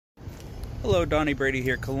Hello, Donnie Brady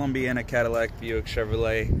here, Columbiana Cadillac Buick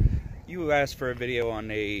Chevrolet. You asked for a video on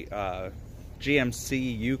a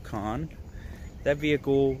GMC Yukon. That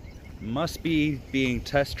vehicle must be being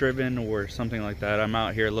test driven or something like that. I'm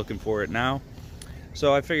out here looking for it now.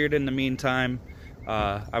 So I figured in the meantime,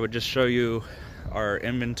 I would just show you our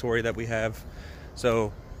inventory that we have.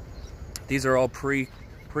 So these are all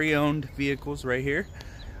pre-owned vehicles right here.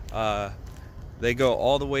 They go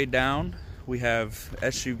all the way down. We have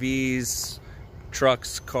SUVs,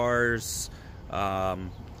 trucks, cars,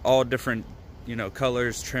 all different,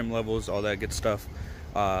 colors, trim levels, all that good stuff.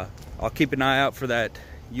 I'll keep an eye out for that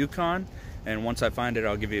Yukon, and once I find it,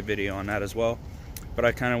 I'll give you a video on that as well. But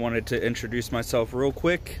I kind of wanted to introduce myself real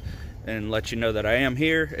quick and let you know that I am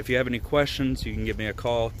here. If you have any questions, you can give me a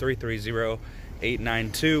call,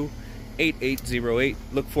 330-892-8808.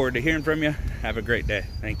 Look forward to hearing from you. Have a great day.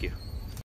 Thank you.